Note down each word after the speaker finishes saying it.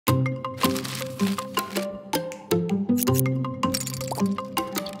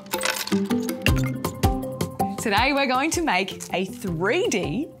Today we're going to make a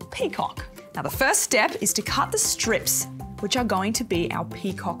 3D peacock. Now the first step is to cut the strips which are going to be our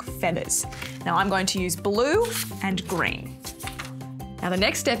peacock feathers. Now I'm going to use blue and green. Now the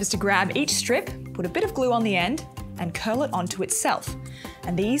next step is to grab each strip, put a bit of glue on the end and curl it onto itself.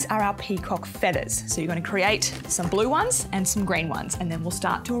 And these are our peacock feathers. So you're going to create some blue ones and some green ones, and then we'll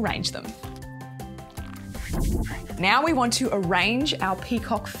start to arrange them. Now we want to arrange our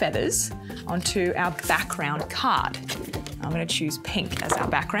peacock feathers onto our background card. I'm going to choose pink as our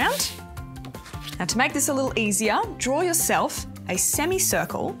background. Now to make this a little easier, draw yourself a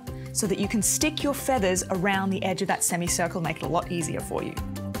semicircle so that you can stick your feathers around the edge of that semicircle, make it a lot easier for you.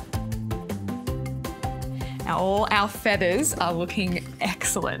 Now all our feathers are looking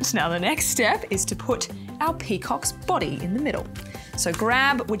excellent. Now the next step is to put our peacock's body in the middle. So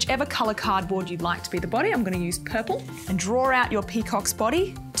grab whichever colour cardboard you'd like to be the body. I'm going to use purple, and draw out your peacock's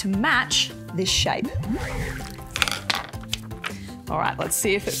body to match this shape. All right, let's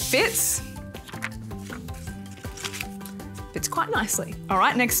see if it fits. Fits quite nicely. All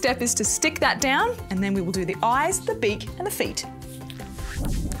right, next step is to stick that down, and then we will do the eyes, the beak and the feet.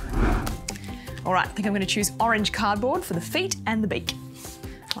 All right, I think I'm going to choose orange cardboard for the feet and the beak.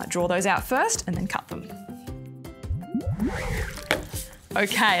 I draw those out first and then cut them.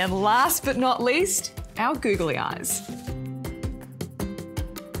 Okay, and last but not least, our googly eyes.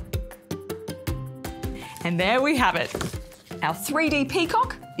 And there we have it. Our 3D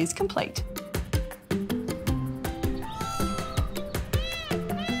peacock is complete.